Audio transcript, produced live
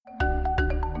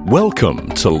Welcome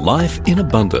to Life in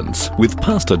Abundance with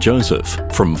Pastor Joseph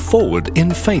from Forward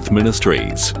in Faith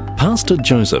Ministries. Pastor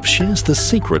Joseph shares the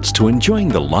secrets to enjoying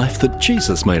the life that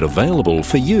Jesus made available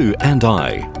for you and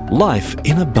I. Life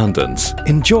in Abundance.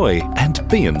 Enjoy and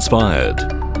be inspired.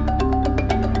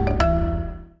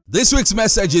 This week's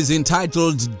message is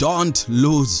entitled, Don't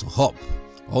Lose Hope.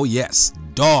 Oh yes,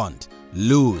 don't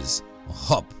lose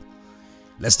hope.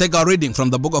 Let's take our reading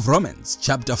from the book of Romans,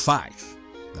 chapter 5.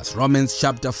 That's Romans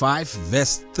chapter 5,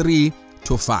 verse 3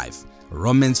 to 5.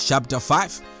 Romans chapter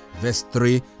 5, verse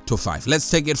 3 to 5.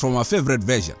 Let's take it from our favorite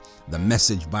version, the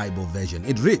Message Bible version.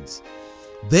 It reads,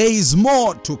 There is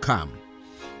more to come.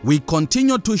 We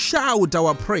continue to shout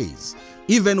our praise,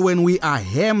 even when we are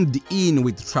hemmed in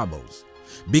with troubles,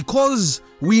 because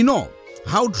we know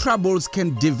how troubles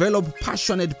can develop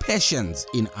passionate patience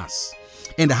in us,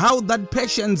 and how that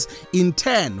patience in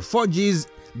turn forges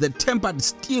the tempered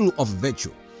steel of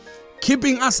virtue,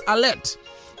 keeping us alert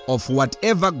of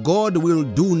whatever God will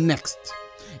do next.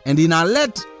 And in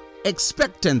alert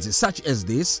expectancy such as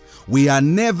this, we are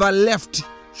never left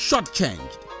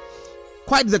shortchanged.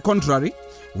 Quite the contrary,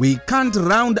 we can't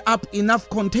round up enough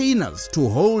containers to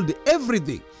hold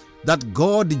everything that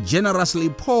God generously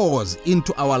pours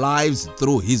into our lives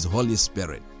through His Holy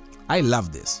Spirit. I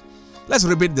love this. Let's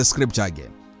repeat the scripture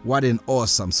again. What an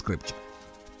awesome scripture.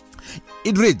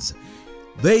 It reads,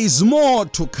 There is more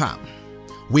to come.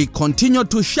 We continue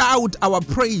to shout our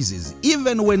praises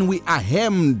even when we are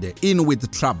hemmed in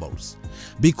with troubles,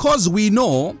 because we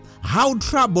know how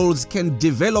troubles can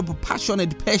develop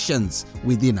passionate patience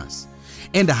within us,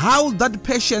 and how that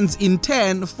patience in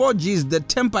turn forges the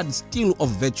tempered steel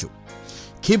of virtue,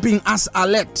 keeping us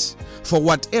alert for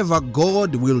whatever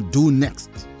God will do next.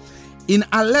 In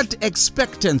alert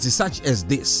expectancy such as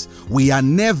this, we are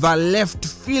never left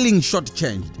feeling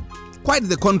shortchanged. Quite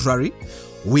the contrary,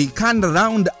 we can't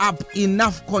round up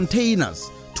enough containers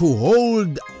to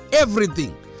hold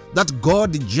everything that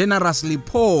God generously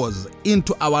pours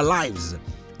into our lives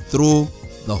through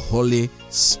the Holy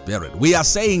Spirit. We are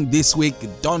saying this week,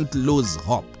 don't lose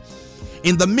hope.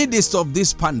 In the midst of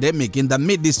this pandemic, in the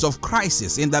midst of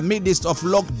crisis, in the midst of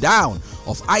lockdown,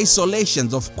 of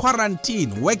isolations, of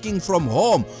quarantine, working from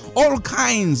home, all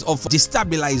kinds of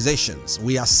destabilizations,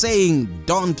 we are saying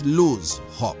don't lose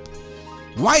hope.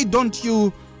 Why don't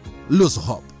you lose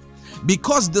hope?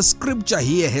 Because the scripture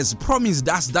here has promised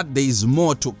us that there is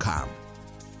more to come.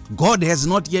 God has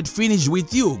not yet finished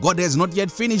with you. God has not yet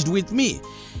finished with me.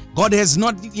 God has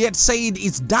not yet said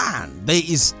it's done. There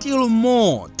is still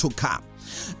more to come.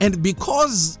 And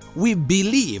because we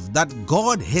believe that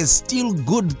God has still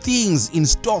good things in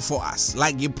store for us,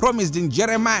 like He promised in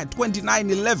Jeremiah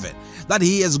 29:11, that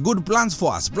He has good plans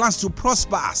for us, plans to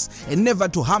prosper us and never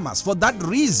to harm us. For that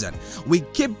reason, we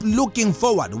keep looking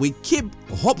forward, we keep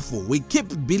hopeful, we keep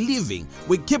believing,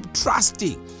 we keep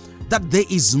trusting that there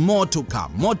is more to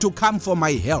come for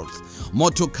my health,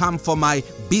 more to come for my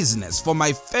business, for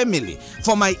my family,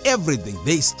 for my everything.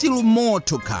 There is still more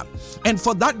to come. And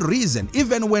for that reason,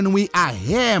 even when we are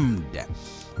hemmed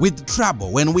with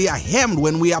trouble, when we are hemmed,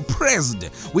 when we are pressed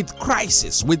with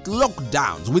crisis, with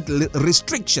lockdowns, with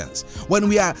restrictions, when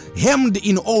we are hemmed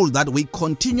in all that, we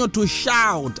continue to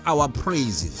shout our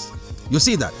praises. You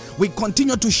see that? We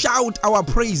continue to shout our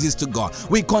praises to God.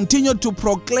 We continue to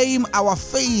proclaim our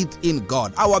faith in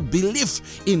God, our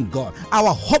belief in God,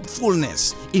 our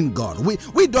hopefulness in God.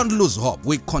 We don't lose hope.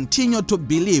 We continue to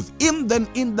believe even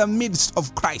in the midst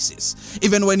of crisis.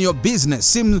 Even when your business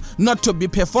seems not to be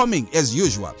performing as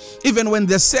usual. Even when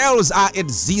the sales are at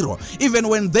zero. Even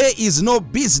when there is no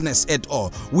business at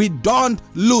all. We don't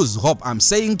lose hope. I'm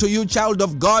saying to you, child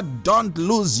of God, don't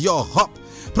lose your hope.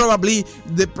 Probably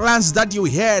the plans that you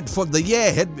had for the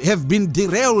year have been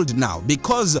derailed now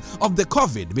because of the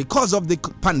COVID, because of the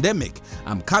pandemic.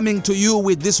 I'm coming to you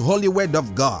with this holy word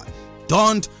of God.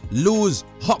 Don't lose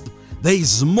hope. There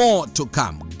is more to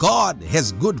come. God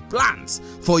has good plans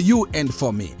for you and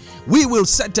for me. We will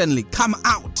certainly come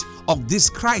out of this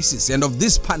crisis and of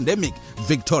this pandemic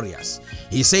victorious.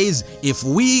 He says, if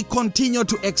we continue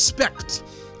to expect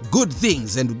good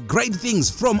things and great things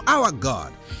from our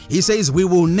God, He says we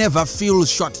will never feel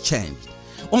shortchanged.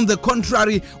 On the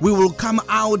contrary, we will come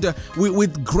out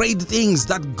with great things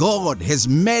that God has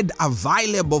made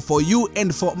available for you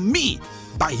and for me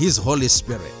by His Holy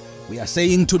Spirit. We are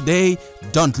saying today,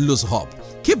 don't lose hope.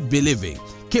 Keep believing,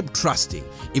 keep trusting.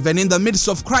 Even in the midst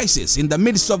of crisis, in the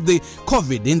midst of the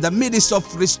COVID, in the midst of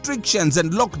restrictions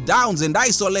and lockdowns and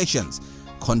isolations,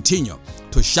 continue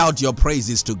to shout your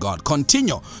praises to God.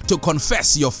 Continue to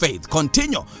confess your faith.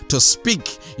 Continue to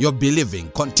speak your believing.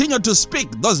 Continue to speak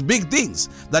those big things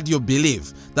that you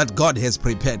believe that God has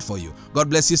prepared for you. God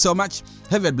bless you so much.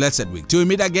 Have a blessed week. Till we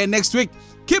meet again next week,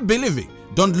 keep believing.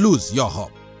 Don't lose your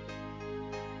hope.